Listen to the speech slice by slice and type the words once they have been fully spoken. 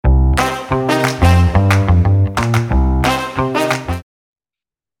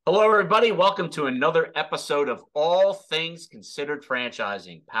Hello, everybody. Welcome to another episode of All Things Considered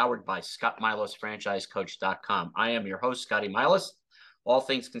Franchising, powered by Milas, franchisecoach.com. I am your host, Scotty Milas. All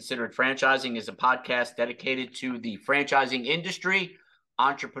Things Considered Franchising is a podcast dedicated to the franchising industry,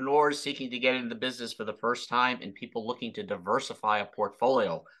 entrepreneurs seeking to get into the business for the first time, and people looking to diversify a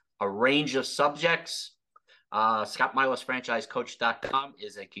portfolio, a range of subjects. ScottMilasFranchiseCoach.com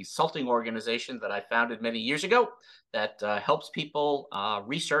is a consulting organization that I founded many years ago that helps people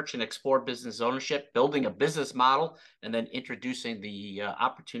research and explore business ownership, building a business model, and then introducing the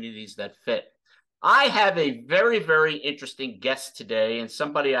opportunities that fit. I have a very, very interesting guest today, and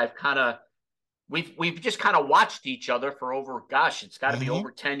somebody we've just kind of watched each other for over, it's got to be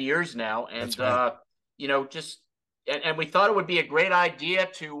over 10 years now, and right. And we thought it would be a great idea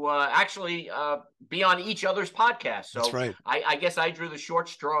to actually be on each other's podcast. So That's right. I guess I drew the short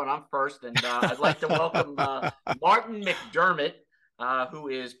straw, and I'm first. And I'd like to welcome Martin McDermott, who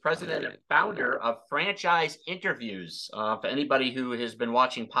is president and founder of Franchise Interviews. For anybody who has been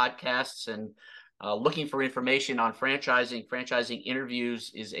watching podcasts and looking for information on franchising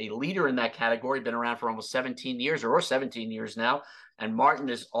interviews is a leader in that category, been around for almost 17 years now. And Martin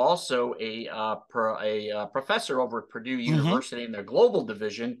is also a professor over at Purdue University in their global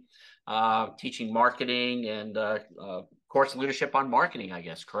division, teaching marketing and course leadership on marketing, I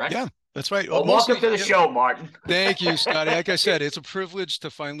guess, correct? Yeah, that's right. Well, welcome to the show, Martin. Thank you, Scotty. Like I said, it's a privilege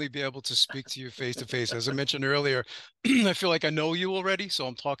to finally be able to speak to you face to face. As I mentioned earlier, I feel like I know you already, so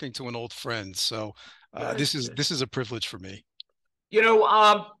I'm talking to an old friend. So this is a privilege for me.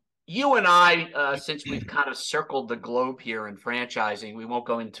 You and I, since we've kind of circled the globe here in franchising, we won't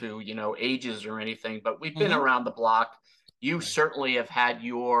go into, ages or anything, but we've been around the block. You certainly have had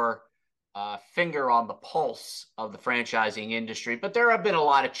your finger on the pulse of the franchising industry, but there have been a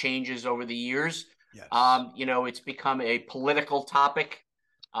lot of changes over the years. Yes. It's become a political topic,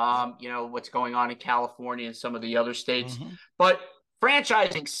 what's going on in California and some of the other states. But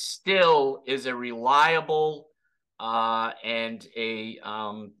franchising still is a reliable and a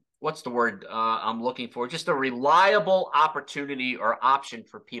what's the word I'm looking for? Just a reliable opportunity or option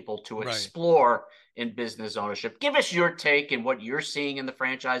for people to explore in business ownership. Give us your take and what you're seeing in the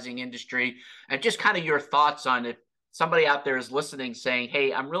franchising industry, and just kind of your thoughts on if somebody out there is listening saying,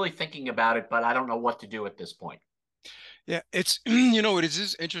 hey, I'm really thinking about it, but I don't know what to do at this point. Yeah, it's, it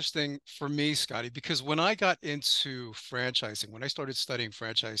is interesting for me, Scotty, because when I got into franchising, when I started studying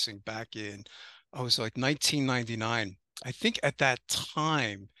franchising back in, I was like 1999, I think at that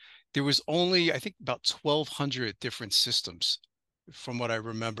time, there was only, I think, about 1,200 different systems from what I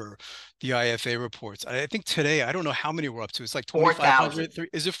remember, the IFA reports. I think today, I don't know how many we're up to. It's like 2,500.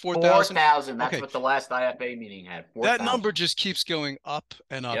 Is it 4,000? 4,000. That's what the last IFA meeting had. 4, that number just keeps going up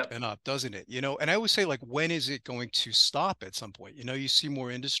and up and up, doesn't it? And I always say, like, when is it going to stop at some point? You see more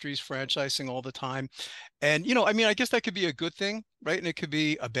industries franchising all the time. And, I guess that could be a good thing, right? And it could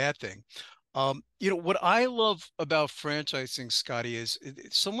be a bad thing. What I love about franchising, Scotty, is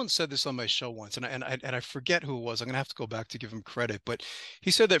someone said this on my show once, and I forget who it was. I'm gonna have to go back to give him credit, but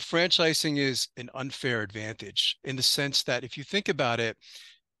he said that franchising is an unfair advantage in the sense that if you think about it,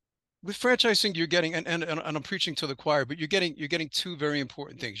 with franchising, you're getting, and I'm preaching to the choir, but you're getting two very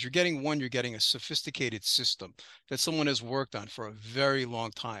important things. You're getting a sophisticated system that someone has worked on for a very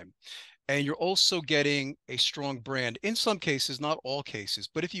long time. And you're also getting a strong brand in some cases, not all cases.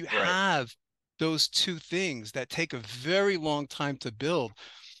 But if you have those two things that take a very long time to build,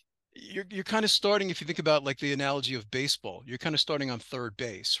 you're kind of starting, if you think about like the analogy of baseball, you're kind of starting on third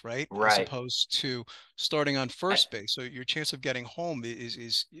base, right? As opposed to starting on first base. So your chance of getting home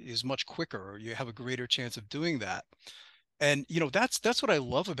is much quicker, or you have a greater chance of doing that. And that's what I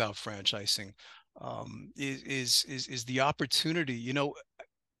love about franchising, is the opportunity.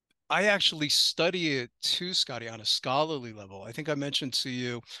 I actually study it too, Scotty, on a scholarly level. I think I mentioned to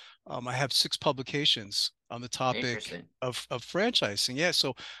you, I have 6 publications on the topic of franchising. Yeah,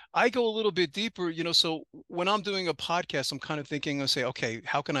 so I go a little bit deeper, so when I'm doing a podcast, I'm kind of thinking, I say, okay,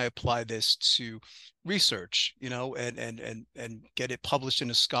 how can I apply this to research, and get it published in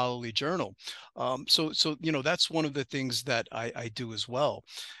a scholarly journal? So that's one of the things that I do as well.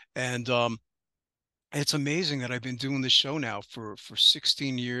 And it's amazing that I've been doing this show now for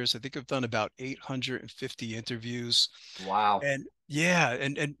 16 years. I think I've done about 850 interviews. Wow. And yeah,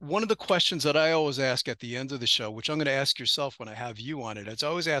 and one of the questions that I always ask at the end of the show, which I'm going to ask yourself when I have you on it, is I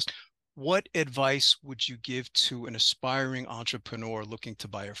always ask, what advice would you give to an aspiring entrepreneur looking to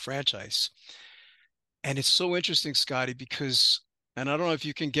buy a franchise? And it's so interesting, Scotty, because, and I don't know if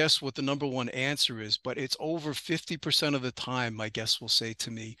you can guess what the number one answer is, but it's over 50% of the time, my guests will say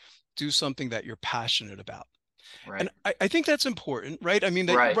to me, do something that you're passionate about. And Right. I think that's important, right? I mean,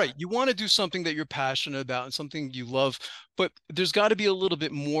 that Right. right, you want to do something that you're passionate about and something you love, but there's got to be a little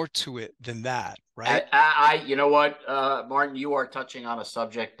bit more to it than that, right? You know what, Martin, you are touching on a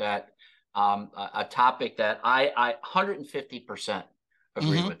subject that, a topic that I 150%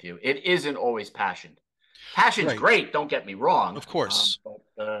 agree Hmm. with you. It isn't always passion. Passion's Right. great, don't get me wrong. Of course.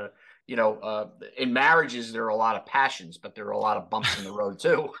 But in marriages, there are a lot of passions, but there are a lot of bumps in the road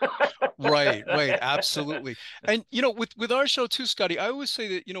too. Right, right, absolutely. And with our show too, Scotty, I always say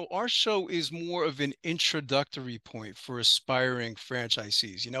that, our show is more of an introductory point for aspiring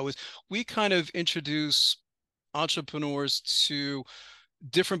franchisees. Is we kind of introduce entrepreneurs to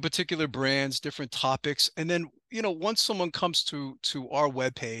different particular brands, different topics, and then, once someone comes to our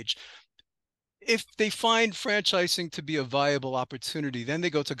webpage, if they find franchising to be a viable opportunity, then they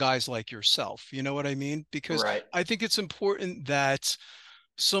go to guys like yourself. You know what I mean? Because Right. I think it's important that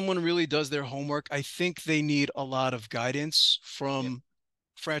someone really does their homework. I think they need a lot of guidance Yep. from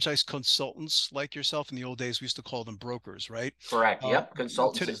franchise consultants like yourself. In the old days, we used to call them brokers, right? Correct. Uh, Yep.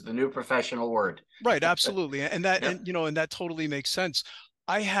 Consultants today, is the new professional word. right, absolutely. And that, Yep. and that totally makes sense.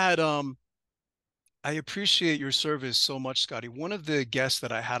 I had, I appreciate your service so much, Scotty. One of the guests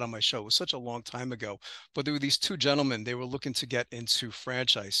that I had on my show was such a long time ago, but there were these two gentlemen. They were looking to get into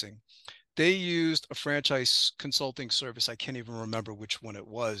franchising. They used a franchise consulting service. I can't even remember which one it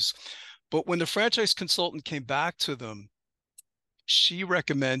was. But when the franchise consultant came back to them, she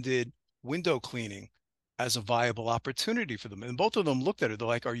recommended window cleaning as a viable opportunity for them. And both of them looked at her. They're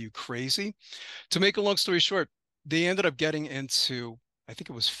like, "Are you crazy?" To make a long story short, they ended up getting into, I think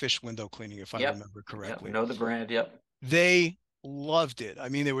it was fish window cleaning, if I Yep. remember Yep. correctly. Know the brand. Yep. They loved it. I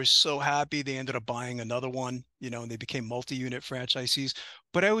mean, they were so happy. They ended up buying another one, and they became multi-unit franchisees.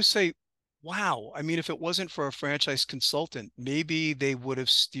 But I always say, wow, I mean, if it wasn't for a franchise consultant, maybe they would have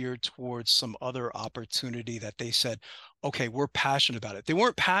steered towards some other opportunity that they said, okay, we're passionate about it. They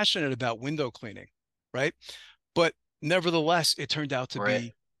weren't passionate about window cleaning, right? But nevertheless, it turned out to Right.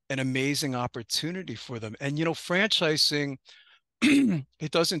 be an amazing opportunity for them. And, franchising,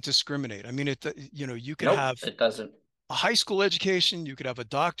 it doesn't discriminate. I mean, you could Nope. have It doesn't. a high school education, you could have a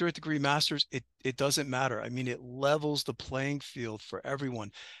doctorate degree, master's, it doesn't matter. I mean, it levels the playing field for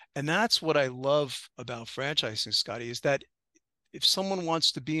everyone. And that's what I love about franchising, Scotty, is that if someone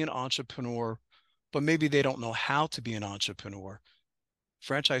wants to be an entrepreneur, but maybe they don't know how to be an entrepreneur,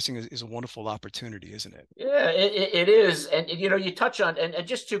 franchising is a wonderful opportunity, isn't it? Yeah, it is, and you touch on, and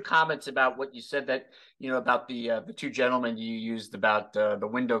just two comments about what you said, that about the two gentlemen you used about the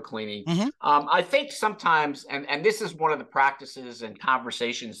window cleaning. Hmm. I think sometimes, and this is one of the practices and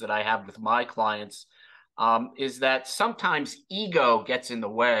conversations that I have with my clients, is that sometimes ego gets in the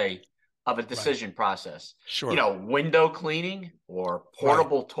way of a Right. decision process. Sure. Window cleaning or Right.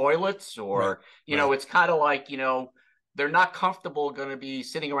 portable toilets, Right. or Right. it's kind of like they're not comfortable going to be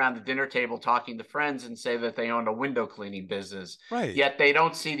sitting around the dinner table talking to friends and say that they own a window cleaning business. Right. Yet they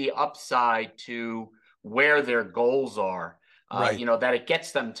don't see the upside to where their goals are. Right. That it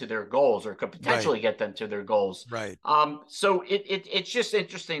gets them to their goals, or could Right. potentially get them to their goals. Right. So it's just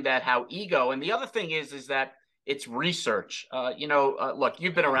interesting that how ego. And the other thing is that it's research. Look,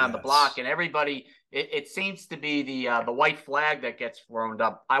 you've been Oh, around the block, yes. and everybody. It seems to be the white flag that gets thrown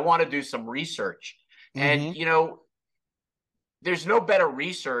up. I want to do some research, and Hmm. there's no better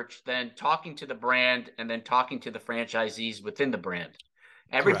research than talking to the brand and then talking to the franchisees within the brand.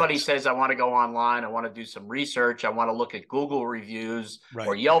 Everybody Correct. says, I want to go online. I want to do some research. I want to look at Google reviews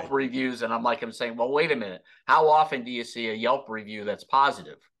or Right. Yelp Right. reviews. And I'm saying, well, wait a minute. How often do you see a Yelp review that's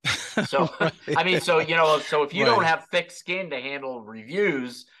positive? So, I mean, Right. so if you don't Right. have thick skin to handle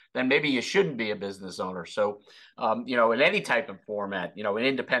reviews, then maybe you shouldn't be a business owner. So, in any type of format, an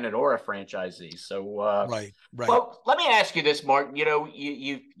independent or a franchisee. So, Right. Right. well, let me ask you this, Martin.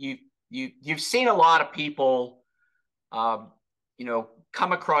 You've seen a lot of people,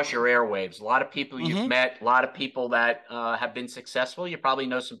 come across your airwaves. A lot of people you've Hmm. met, a lot of people that have been successful. You probably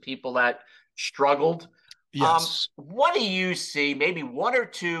know some people that struggled. Yes. What do you see? Maybe one or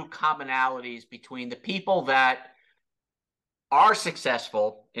two commonalities between the people that are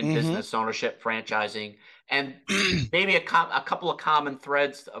successful in Hmm. business ownership, franchising, and maybe a couple of common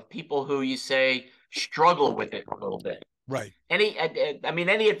threads of people who you say struggle with it a little bit. Right. Any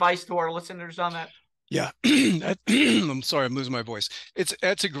advice to our listeners on that? Yeah. I'm sorry, I'm losing my voice.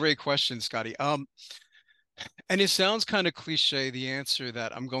 That's a great question, Scotty. And it sounds kind of cliche, the answer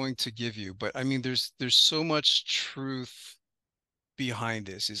that I'm going to give you, but I mean, there's so much truth behind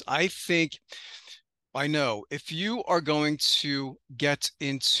this. I know if you are going to get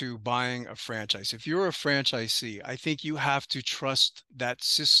into buying a franchise, if you're a franchisee, I think you have to trust that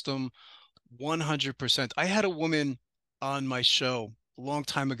system 100%. I had a woman on my show a long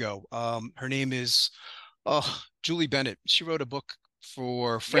time ago. Her name is Julie Bennett. She wrote a book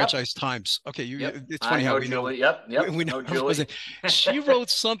for Yep. Franchise Times. Okay, Yep. it's I funny how know we know Julie. Yep. Yep. we know No, our Julie. buzzing. She wrote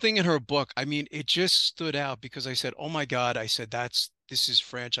something in her book. I mean, it just stood out because I said, "Oh my God!" I said, this is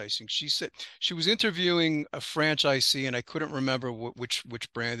franchising." She said she was interviewing a franchisee, and I couldn't remember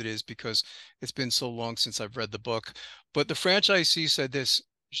which brand it is because it's been so long since I've read the book. But the franchisee said this.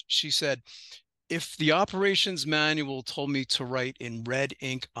 She said, if the operations manual told me to write in red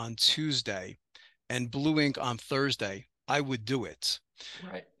ink on Tuesday and blue ink on Thursday, I would do it.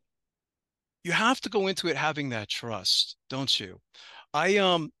 Right. You have to go into it having that trust, don't you?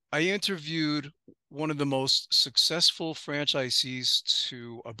 I interviewed one of the most successful franchisees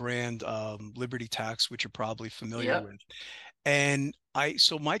to a brand, Liberty Tax, which you're probably familiar Yep. with. And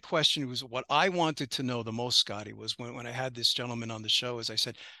so my question was, what I wanted to know the most, Scotty, was when I had this gentleman on the show, is I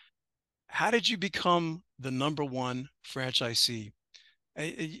said, how did you become the number one franchisee?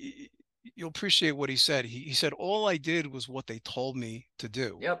 You'll appreciate what he said. He said, all I did was what they told me to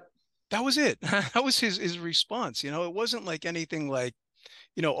do. Yep. That was it. That was his response. It wasn't like anything like,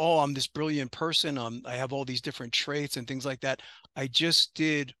 oh, I'm this brilliant person. I have all these different traits and things like that. I just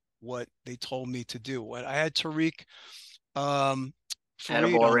did what they told me to do. I had Tariq um, Fareed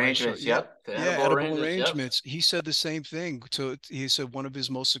Edible on my show. arrangements. Yeah, Yep. The yeah, edible edible arrangements. Yep. arrangements. He said the same thing. He said one of his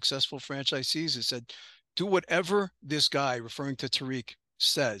most successful franchisees. He said, "Do whatever this guy, referring to Tariq,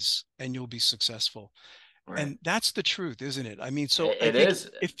 says, and you'll be successful." Right. And that's the truth, isn't it? I mean, so I It think is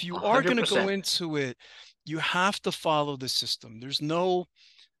if you are going to go 100%. into it, you have to follow the system. There's no,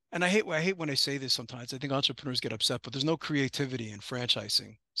 and I hate when I say this sometimes. I think entrepreneurs get upset, but there's no creativity in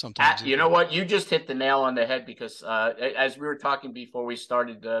franchising sometimes, is You know there? what? You just hit the nail on the head because as we were talking before we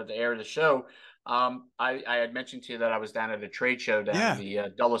started the air of the show, I had mentioned to you that I was down at a trade show down in Yeah,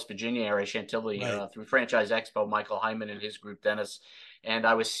 the Dulles, Virginia area, Chantilly, right, through Franchise Expo, Michael Hyman and his group, Dennis. And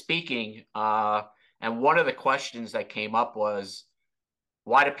I was speaking, and one of the questions that came up was,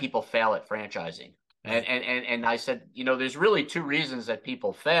 why do people fail at franchising? And right. and and, and I said, there's really two reasons that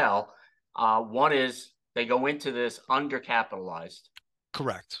people fail. One is they go into this undercapitalized.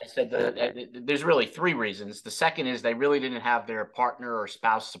 Correct. I said there's really three reasons. The second is they really didn't have their partner or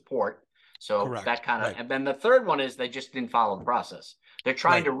spouse support. So Correct. that kind of, Right. and then the third one is they just didn't follow the process. They're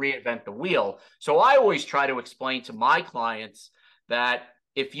trying Right. to reinvent the wheel. So I always try to explain to my clients that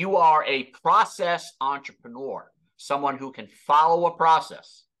if you are a process entrepreneur, someone who can follow a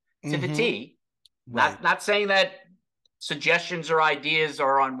process to the Mm-hmm. T, Right. not saying that suggestions or ideas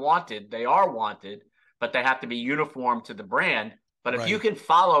are unwanted, they are wanted, but they have to be uniform to the brand. But if you Right. can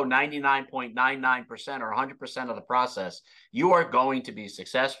follow 99.99% or 100% of the process, you are going to be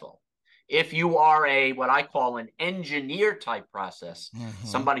successful. If you are a what I call an engineer type process, Mm-hmm.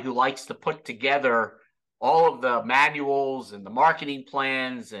 somebody who likes to put together all of the manuals and the marketing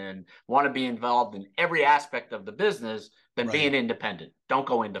plans and want to be involved in every aspect of the business, then be Right. an independent. Don't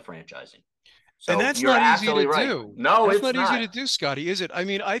go into franchising. And So that's you're not easy to absolutely right. do. No, That's it's not easy not. to do, Scotty, is it? I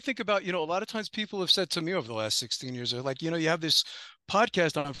mean, I think about, a lot of times people have said to me over the last 16 years, they're like, you have this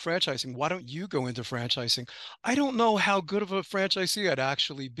podcast on franchising. Why don't you go into franchising? I don't know how good of a franchisee I'd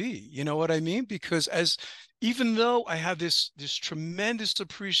actually be. You know what I mean? Because even though I have this tremendous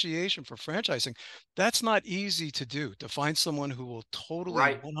appreciation for franchising, that's not easy to do, to find someone who will totally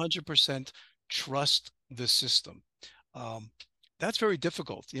Right. 100% trust the system. Um, that's very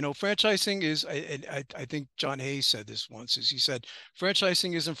difficult. Franchising is, I think John Hayes said this once, is he said,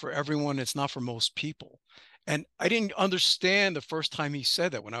 franchising isn't for everyone. It's not for most people. And I didn't understand the first time he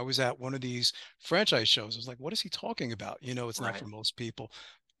said that when I was at one of these franchise shows. I was like, what is he talking about? It's not Right. for most people.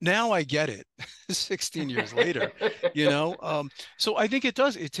 Now I get it 16 years later, you know? So I think it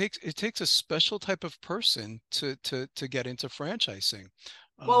takes a special type of person to get into franchising.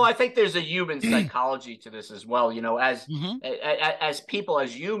 Well, Um, I think there's a human psychology to this as well. mhm, As people,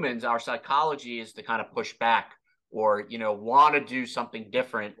 as humans, our psychology is to kind of push back or want to do something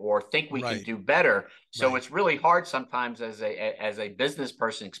different or think we can right, do better. So right. it's really hard sometimes as a business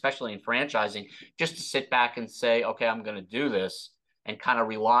person, especially in franchising, just to sit back and say, okay, I'm going to do this and kind of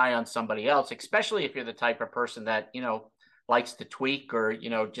rely on somebody else, especially if you're the type of person that likes to tweak or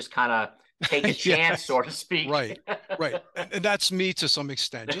just kind of take a chance, Yes. so to speak. Right. Right. And that's me to some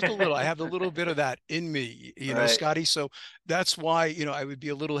extent, just a little. I have a little bit of that in me, Right. Scotty. So that's why, I would be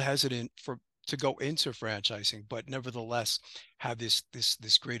a little hesitant to go into franchising, but nevertheless have this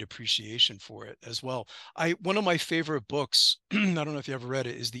great appreciation for it as well. One of my favorite books, I don't know if you ever read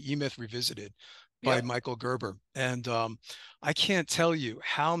it, is The E-Myth Revisited by Yep. Michael Gerber. And I can't tell you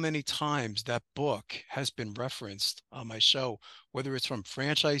how many times that book has been referenced on my show, whether it's from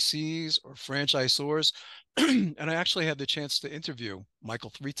franchisees or franchisors. And I actually had the chance to interview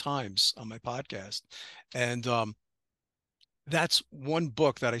Michael 3 times on my podcast. And that's one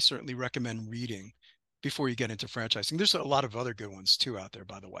book that I certainly recommend reading before you get into franchising. There's a lot of other good ones too out there,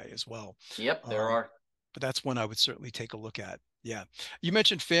 by the way, as well. Yep. There Um, are. but that's one I would certainly take a look at. Yeah. You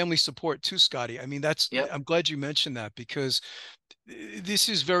mentioned family support too, Scotty. I mean, Yep. I'm glad you mentioned that because this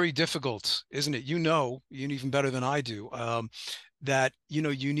is very difficult, isn't it? You know even better than I do, that,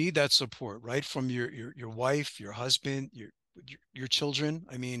 you need that support, right? From your wife, your husband, your children.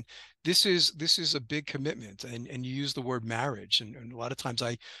 I mean, this is a big commitment, and you use the word marriage, and a lot of times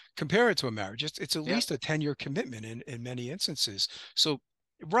I compare it to a marriage. It's at Yep. least a 10-year commitment in many instances. So,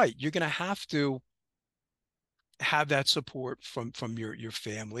 right, you're going to have to have that support from your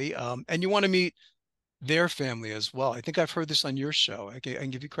family, and you want to meet their family as well. I think I've heard this on your show. I can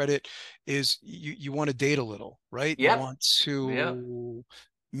give you credit. Is you want to date a little, right? You Yep. want Yep. to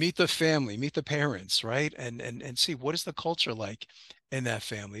meet the family, meet the parents, right? And see what is the culture like in that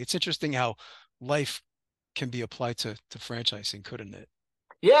family. It's interesting how life can be applied to franchising, couldn't it?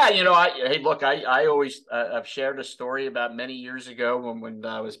 Yeah, hey, look, I always I've shared a story about many years ago when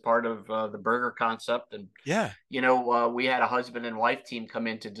I was part of the burger concept, and Yeah, we had a husband and wife team come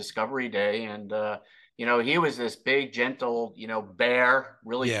into Discovery Day, and he was this big, gentle, bear,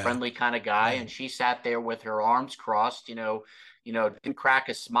 really yeah, friendly kind of guy, yeah. and she sat there with her arms crossed, didn't crack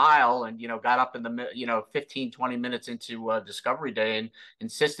a smile, and got up in the 15, 20 minutes into Discovery Day and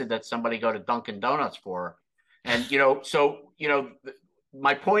insisted that somebody go to Dunkin' Donuts for her. And so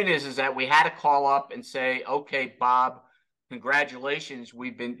my point is that we had to call up and say, okay, Bob, congratulations,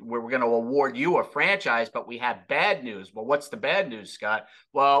 we're going to award you a franchise, but we have bad news. Well, what's the bad news, Scott?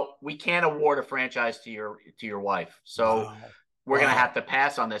 Well, we can't award a franchise to your wife, so Wow, we're going to wow. have to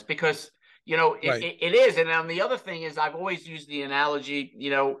pass on this because Right, it is. And then the other thing is, I've always used the analogy,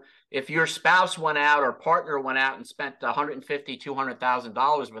 if your spouse went out or partner went out and spent 150,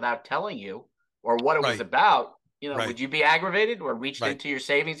 $200,000 without telling you or what it was right, about, right, would you be aggravated or reached right. into your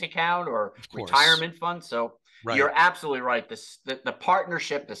savings account or Of course. retirement fund? So Right. you're absolutely right. The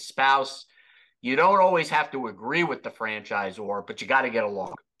partnership, the spouse, you don't always have to agree with the franchisor, but you got to get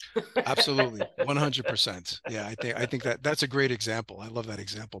along. Absolutely. 100%. Yeah, I think that's a great example. I love that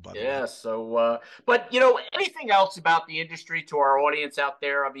example, by the way. Yeah. So, but anything else about the industry to our audience out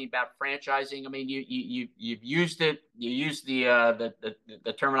there? I mean, about franchising. I mean, you've used it. You use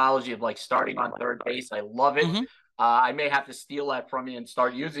the terminology of like starting on third base. I love it. Hmm. I may have to steal that from you and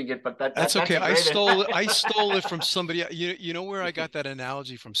start using it, but That's that's okay. a I great. stole it. I stole it from somebody. You know where I got that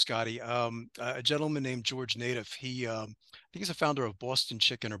analogy from, Scotty? A gentleman named George Native. I think he's a founder of Boston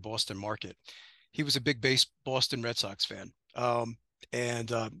Chicken or Boston Market. He was a big base Boston Red Sox fan.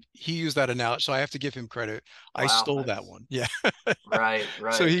 And he used that analogy, so I have to give him credit. I Wow, stole that that's one. Yeah. right,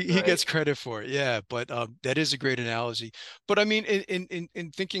 So right, he right. gets credit for it. Yeah, but that is a great analogy. But I mean,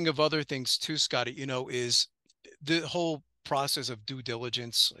 in thinking of other things too, Scotty, is the whole process of due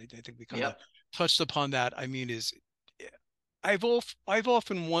diligence. I think we kind of Yep. touched upon that. I mean, I've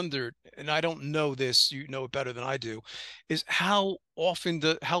often wondered, and I don't know this, you know it better than I do, is how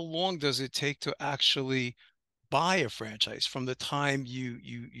long does it take to actually buy a franchise from the time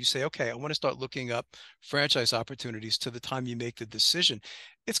you say, okay, I want to start looking up franchise opportunities to the time you make the decision.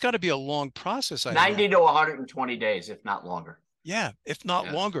 It's got to be a long process, I 90 imagine. to 120 days, if not longer. Yeah, if not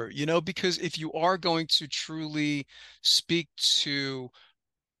Yeah. longer, because if you are going to truly speak to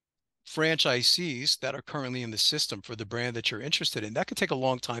franchisees that are currently in the system for the brand that you're interested in, that could take a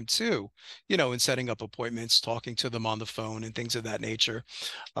long time too, in setting up appointments, talking to them on the phone and things of that nature.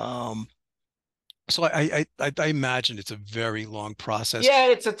 Um, so I imagine it's a very long process.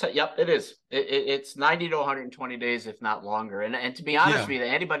 Yeah, yep, it is. It's 90 to 120 days, if not longer. And to be honest Yeah. with you,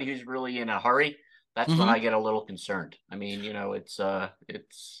 anybody who's really in a hurry, that's when Hmm. I get a little concerned. I mean, it's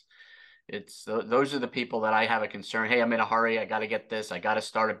those are the people that I have a concern. Hey, I'm in a hurry. I got to get this. I got to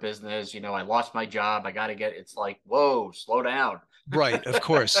start a business. I lost my job. I got to get. It's like, whoa, slow down. Right, of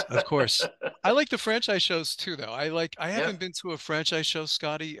course, of course. I like the franchise shows too, though. I haven't Yep. been to a franchise show,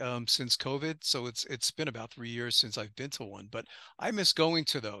 Scotty, since COVID, so it's been about 3 years since I've been to one. But I miss going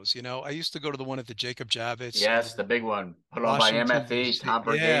to those. I used to go to the one at the Jacob Javits Yes, in the big one put on by Washington, MFE, D.C. Tom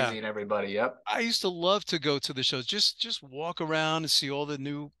Yeah, Borghese, and everybody. Yep. I used to love to go to the shows, just walk around and see all the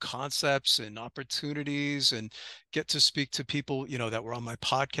new concepts and opportunities and get to speak to people, that were on my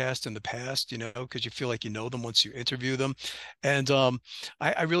podcast in the past, because you feel like you know them once you interview them. And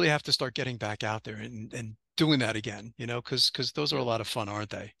I really have to start getting back out there and doing that again, because those are a Yep. lot of fun, aren't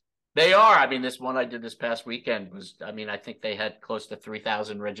they? They are. I mean, this one I did this past weekend was, I mean, I think they had close to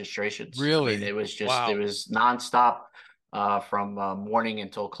 3,000 registrations. I mean, Really? it was just, it Wow. was nonstop from morning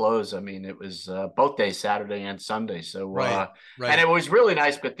until close. I mean, it was both days, Saturday and Sunday. So, Right. and it Right. was really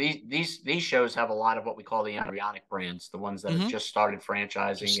nice. But these shows have a lot of what we call the embryonic brands, the ones that have Hmm. just started Just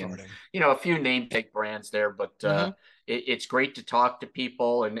franchising, and starting. a few name take brands there. But Hmm. it's great to talk to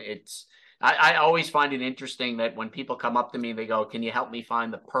people, and I always find it interesting that when people come up to me, they go, "Can you help me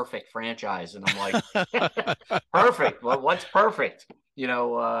find the perfect franchise?" And I'm like, "Perfect? Well, what's perfect?"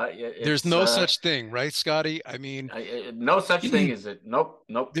 There's It's no such thing, right, Scotty? I mean, no such thing as it. Nope,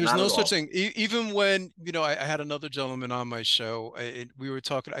 nope, there's not no at such all. thing. Even when, I had another gentleman on my show. We were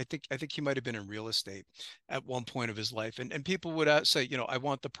talking. I think he might have been in real estate at one point of his life, and people would say, I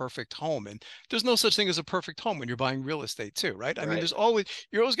want the perfect home, and there's no such thing as a perfect home when you're buying real estate too, right? I mean, Right.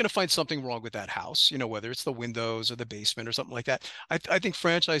 you're always going to find something wrong with that house, whether it's the windows or the basement or something like that. I think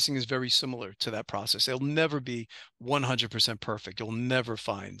franchising is very similar to that process. It'll never be 100% perfect. You'll never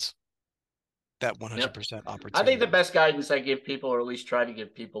find that Yep. 100% I think the opportunity. best guidance I give people, or at least try to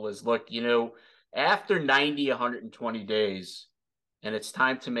give people, is look, after 90, 120 days, and it's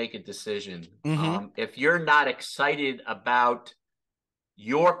time to make a decision. Hmm. If you're not excited about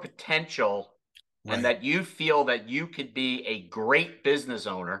your potential and Right. that you feel that you could be a great business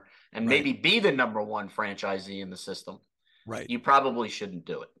owner and Right. maybe be the number one franchisee in the system, Right. you probably shouldn't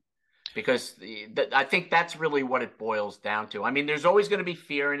do it, because I think that's really what it boils down to. I mean, there's always going to be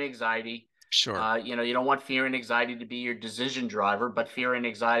fear and anxiety. Sure. You don't want fear and anxiety to be your decision driver, but fear and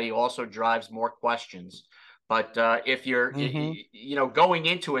anxiety also drives more questions. But if you're, Hmm. going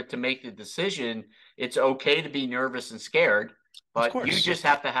into it to make the decision, it's okay to be nervous and scared, Of but you course. just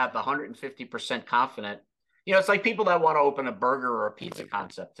have to have the 150% confident. It's like people that want to open a burger or a pizza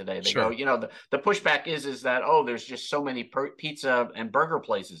concept today. They go, Sure. the pushback is that, oh, there's just so many pizza and burger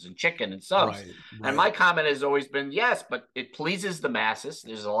places and chicken and subs. Right. And my Right. comment has always been, yes, but it pleases the masses.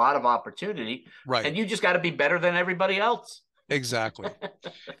 There's a lot of opportunity, Right. and you just got to be better than everybody else. Exactly.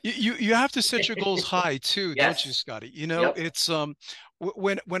 You have to set your goals high too, don't you, Yes. Scotty? Yep. It's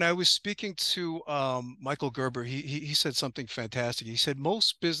when I was speaking to Michael Gerber, he said something fantastic. He said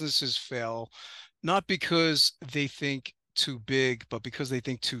most businesses fail not because they think too big, but because they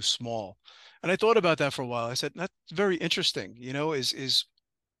think too small. And I thought about that for a while. I said, that's very interesting, is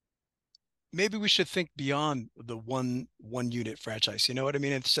maybe we should think beyond the one unit franchise. You know what I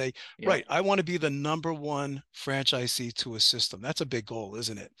mean? And say, right, Yep. I want to be the number one franchisee to a system. That's a big goal,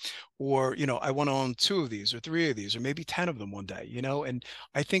 isn't it? Or, I want to own two of these or three of these or maybe 10 of them one day, and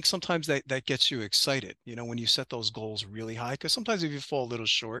I think sometimes that gets you excited, when you set those goals really high, because sometimes if you fall a little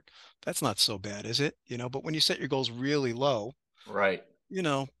short, that's not so bad, is it? But when you set your goals really low, Right. you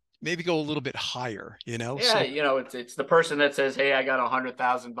know, maybe go a little bit higher, Yeah, so it's the person that says, "Hey, I got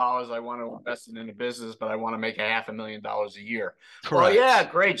 $100,000. I want to invest it in a business, but I want to make $500,000 a year." Well, yeah,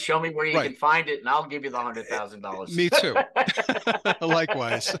 correct. great. Show me where you can Right. find it, and I'll give you the $100,000. Me too.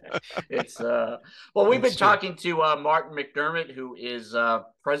 Likewise. It's well, we've been It's true. talking to Martin McDermott, who is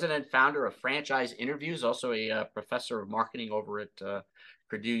president and founder of Franchise Interviews, also a professor of marketing over at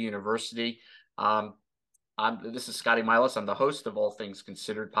Purdue University. Um, this is Scotty Milas. I'm the host of All Things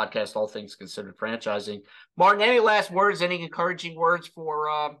Considered podcast, All Things Considered Franchising. Martin, any last words? Any encouraging words for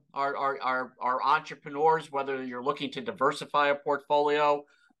our entrepreneurs? Whether you're looking to diversify a portfolio,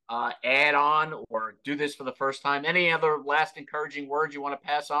 add on, or do this for the first time. Any other last encouraging words you want to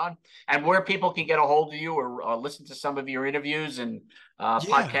pass on? And where people can get a hold of you or listen to some of your interviews and Yeah.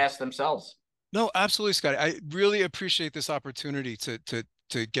 podcasts themselves. No, absolutely, Scotty. I really appreciate this opportunity to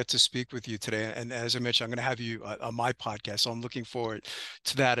get to speak with you today. And as I mentioned, I'm going to have you on my podcast, so I'm looking forward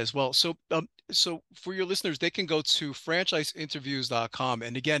to that as well. So for your listeners, they can go to franchiseinterviews.com,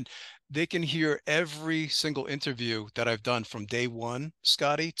 and again, they can hear every single interview that I've done from day one,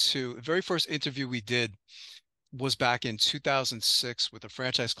 Scotty, to the very first interview we did was back in 2006 with a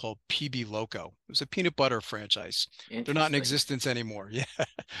franchise called PB Loco. It was a peanut butter franchise. They're not in Interesting. existence anymore. Yeah.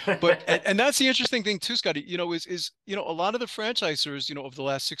 But that's the interesting thing too, Scotty, is a lot of the franchisors, over the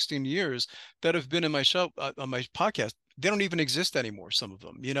last 16 years that have been in my show on my podcast, they don't even exist anymore, some of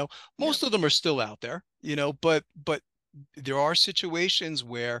them. Yeah. Most of them are still out there, but there are situations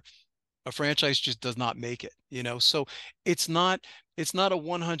where a franchise just does not make it, so it's not it's not a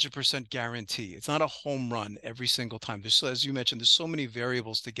 100% guarantee. It's not a home run every single time. There's, as you mentioned, there's so many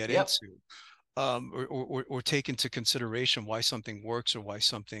variables to get Yep. into, or take into consideration why something works or why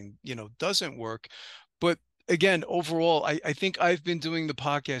something doesn't work. But again, overall, I think I've been doing the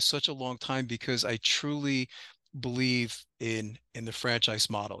podcast such a long time because I truly believe in the franchise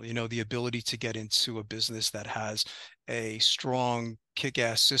model. You know, the ability to get into a business that has a strong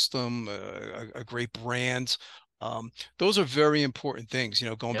kick-ass system, a great brand. Those are very important things, you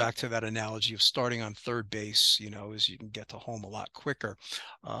know, going back to that analogy of starting on third base, you know, as you can get to home a lot quicker.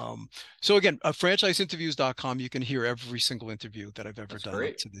 So again, franchiseinterviews.com, you can hear every single interview that I've ever done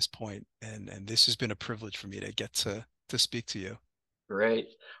up to this point. And this has been a privilege for me to get to speak to you. Great.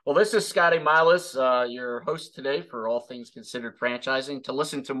 Well, this is Scotty Milas, your host today for All Things Considered Franchising. To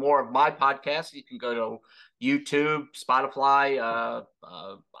listen to more of my podcast, you can go to YouTube, Spotify,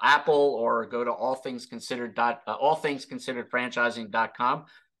 Apple, or go to allthingsconsideredfranchising.com,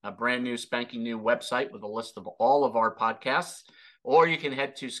 a brand new spanking new website with a list of all of our podcasts. Or you can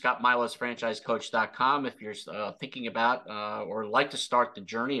head to scottmilasfranchisecoach.com if you're thinking about or like to start the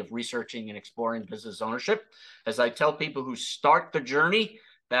journey of researching and exploring business ownership. As I tell people who start the journey,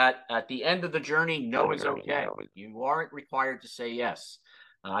 that at the end of the journey, no is okay. You aren't required to say yes.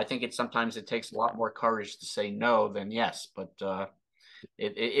 I think sometimes it takes a lot more courage to say no than yes, but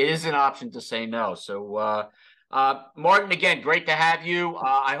it is an option to say no. So Martin, again, great to have you.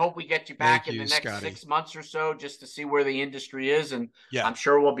 I hope we get you back in the next Scotty. 6 months or so just to see where the industry is. And I'm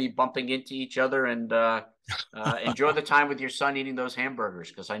sure we'll be bumping into each other and enjoy the time with your son eating those hamburgers,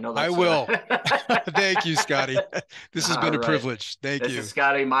 because I know that's... I will. Thank you, Scotty. This has been a privilege. Thank you. This is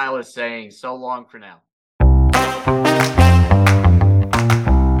Scotty Milas saying so long for now.